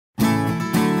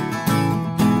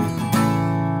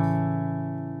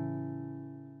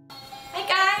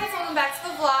welcome back to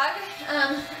the vlog.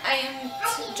 I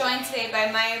am joined today by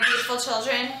my beautiful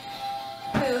children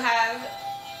who have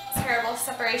terrible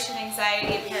separation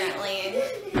anxiety apparently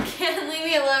and can't leave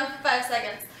me alone for 5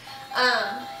 seconds.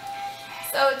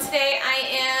 So today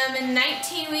I am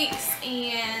 19 weeks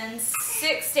and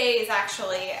 6 days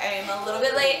actually. I'm a little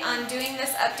bit late on doing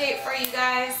this update for you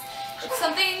guys. It's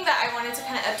something that I wanted to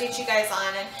kind of update you guys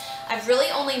on, and I've really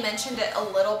only mentioned it a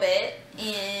little bit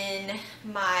in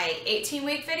my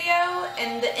 18-week video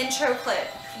and the intro clip.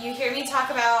 You hear me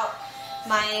talk about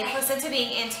my placenta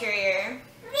being anterior,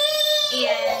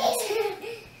 and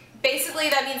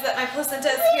basically that means that my placenta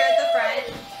is here at the front,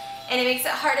 and it makes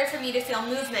it harder for me to feel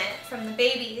movement from the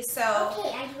baby. So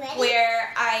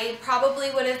where I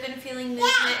probably would have been feeling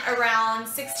movement around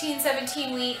 16,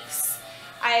 17 weeks,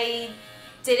 I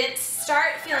didn't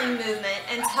start feeling movement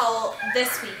until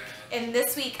this week. And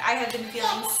this week I have been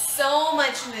feeling so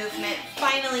much movement.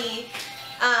 Finally,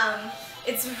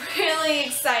 it's really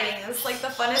exciting. It's like the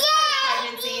funnest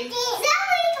part of pregnancy.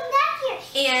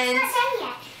 And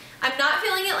I'm not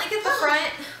feeling it like at the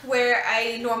front where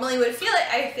I normally would feel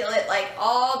it. I feel it like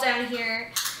all down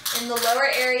here in the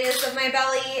lower areas of my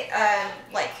belly,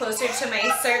 like closer to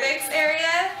my cervix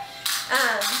area.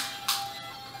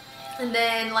 And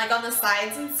then like on the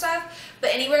sides and stuff,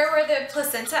 but anywhere where the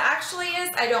placenta actually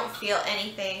is, I don't feel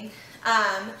anything.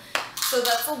 So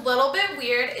that's a little bit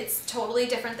weird. It's totally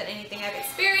different than anything I've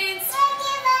experienced,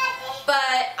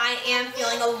 but I am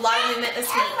feeling a lot of movement this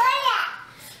week.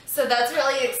 So that's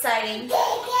really exciting.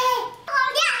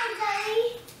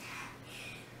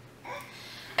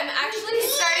 I'm actually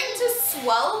starting to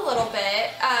swell a little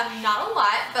bit, not a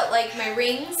lot, but like my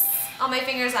rings on my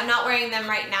fingers, I'm not wearing them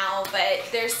right now, but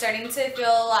they're starting to feel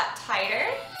a lot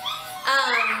tighter.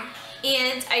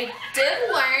 And I did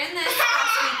learn this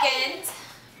past weekend.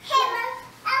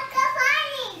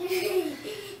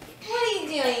 What are you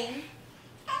doing?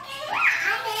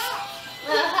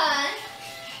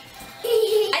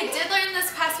 I did learn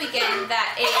this past weekend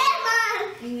that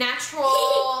a natural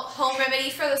home remedy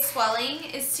for the swelling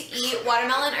is to eat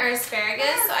watermelon or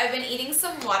asparagus. So I've been eating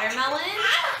some watermelon,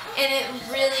 and it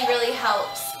really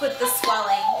helps with the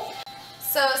swelling.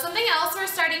 So something else we're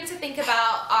starting to think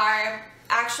about are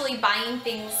actually buying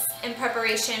things in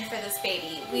preparation for this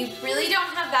baby. We really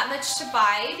don't have that much to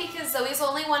buy because Zoe's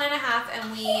only 1.5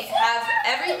 and we have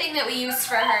everything that we use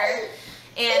for her.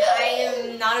 And I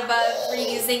am not above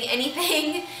reusing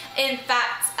anything. In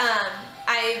fact,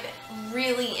 I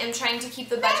really am trying to keep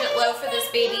the budget low for this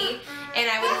baby, and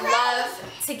I would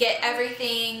love to get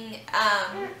everything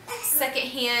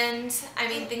secondhand. I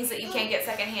mean, things that you can't get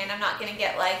secondhand. I'm not going to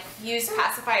get like used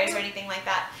pacifiers or anything like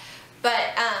that.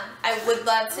 But I would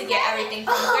love to get everything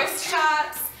from thrift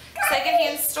shops,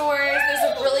 secondhand stores.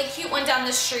 There's a really cute one down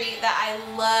the street that I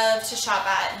love to shop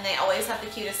at, and they always have the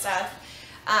cutest stuff.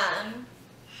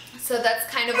 So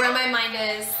that's kind of where my mind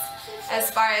is as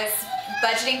far as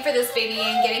budgeting for this baby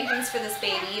and getting things for this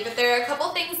baby. But there are a couple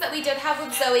things that we did have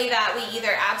with Zoe that we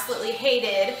either absolutely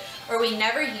hated or we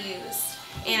never used.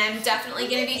 And I'm definitely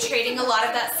going to be trading a lot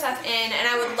of that stuff in, and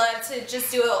I would love to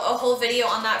just do a whole video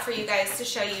on that for you guys to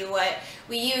show you what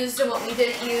we used and what we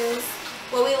didn't use,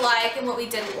 what we like and what we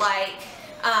didn't like,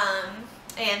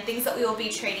 and things that we will be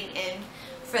trading in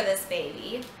for this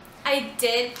baby. I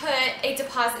did put a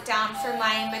deposit down for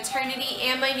my maternity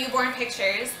and my newborn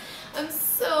pictures. I'm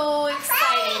so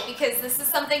excited because this is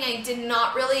something I did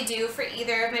not really do for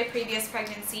either of my previous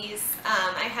pregnancies.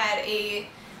 I had a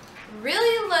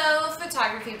really low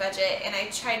photography budget, and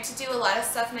I tried to do a lot of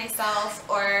stuff myself,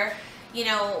 or you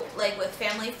know, like with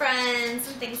family friends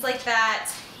and things like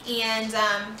that, and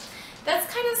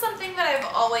that's kind of something that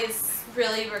I've always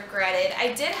really regretted.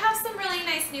 I did have some really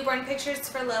nice newborn pictures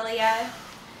for Lilia,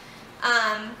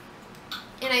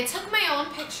 and I took my own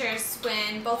pictures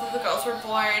when both of the girls were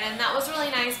born, and that was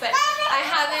really nice, but I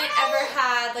haven't ever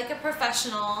had like a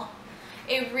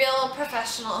real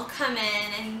professional come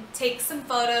in and take some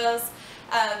photos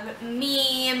of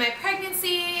me and my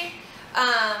pregnancy,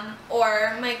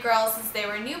 or my girls as they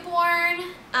were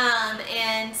newborn,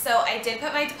 and so I did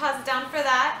put my deposit down for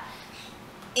that,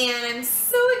 and I'm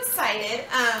so excited.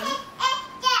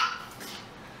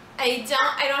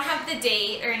 I don't have the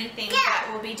date or anything that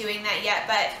we'll be doing that yet,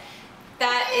 but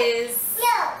that is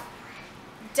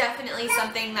definitely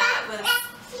something that was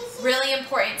really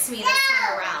important to me this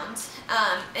time around.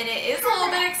 And it is a little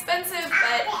bit expensive,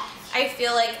 but I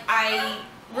feel like I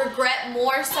regret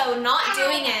more so not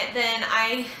doing it than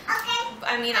I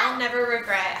mean, I'll never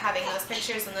regret having those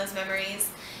pictures and those memories.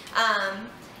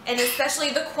 And especially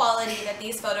the quality that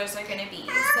these photos are going to be.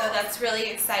 So that's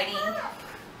really exciting.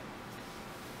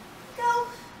 Go.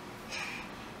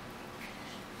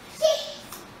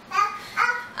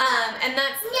 And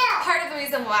that's part of the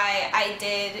reason why I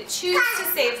did choose to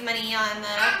save money on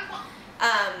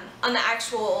the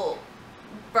actual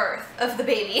birth of the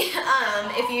baby.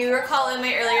 If you recall in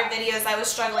my earlier videos, I was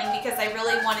struggling because I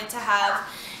really wanted to have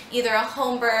either a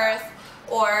home birth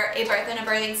or a birth in a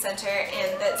birthing center,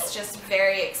 and that's just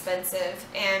very expensive.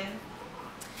 And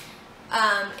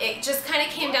it just kind of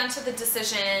came down to the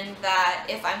decision that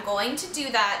if I'm going to do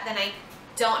that, then I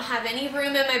don't have any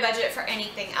room in my budget for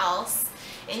anything else,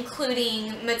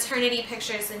 including maternity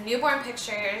pictures and newborn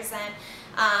pictures. And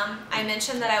I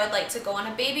mentioned that I would like to go on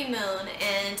a baby moon,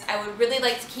 and I would really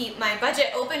like to keep my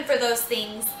budget open for those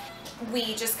things.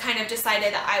 We just kind of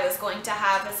decided that I was going to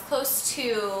have as close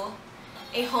to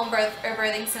a home birth or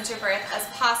birthing center birth as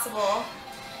possible,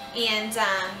 and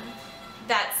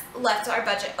that's left our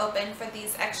budget open for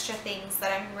these extra things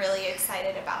that I'm really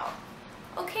excited about.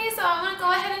 Okay, so I'm going to go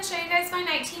ahead and show you guys my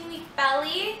 19-week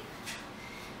belly.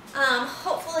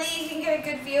 Hopefully you can get a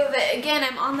good view of it. Again,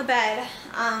 I'm on the bed.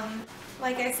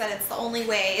 Like I said, it's the only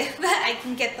way that I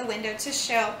can get the window to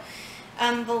show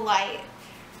the light.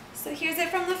 So here's it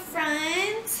from the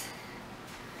front.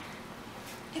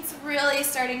 It's really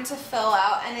starting to fill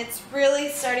out, and it's really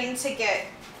starting to get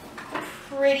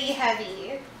pretty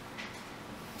heavy.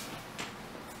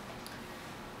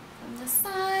 From the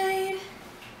side.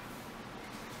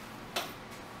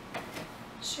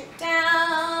 Shirt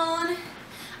down.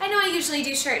 I know I usually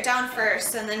do shirt down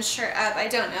first and then shirt up. I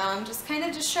don't know. I'm just kind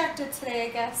of distracted today, I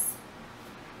guess.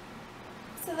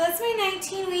 So that's my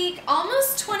 19-week,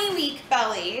 almost 20-week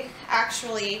belly,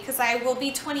 actually, because I will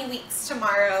be 20 weeks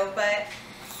tomorrow, but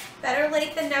better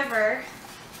late than never.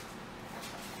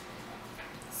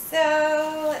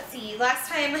 So let's see. Last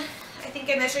time, I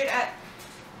think I measured at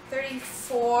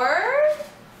 34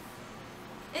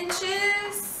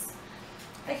 inches.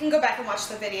 I can go back and watch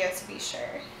the video to be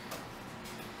sure.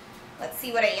 Let's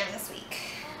see what I am this week.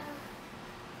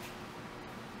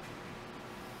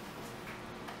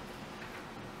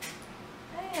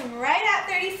 I am right at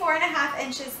 34.5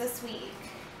 inches this week.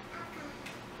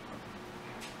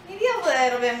 Maybe a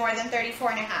little bit more than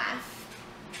 34.5.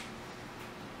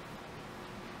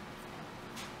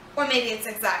 Or maybe it's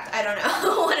exact, I don't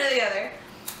know, one or the other.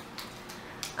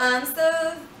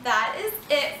 So that is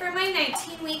it for my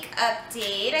 19-week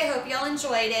update. I hope y'all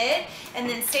enjoyed it. And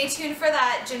then stay tuned for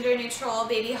that gender-neutral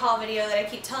baby haul video that I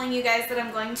keep telling you guys that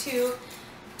I'm going to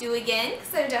do again,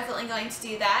 because I'm definitely going to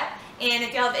do that. And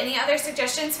if y'all have any other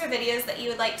suggestions for videos that you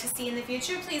would like to see in the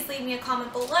future, please leave me a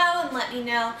comment below and let me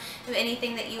know of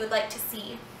anything that you would like to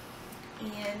see.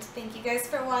 And thank you guys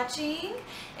for watching,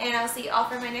 and I'll see you all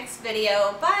for my next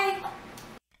video. Bye!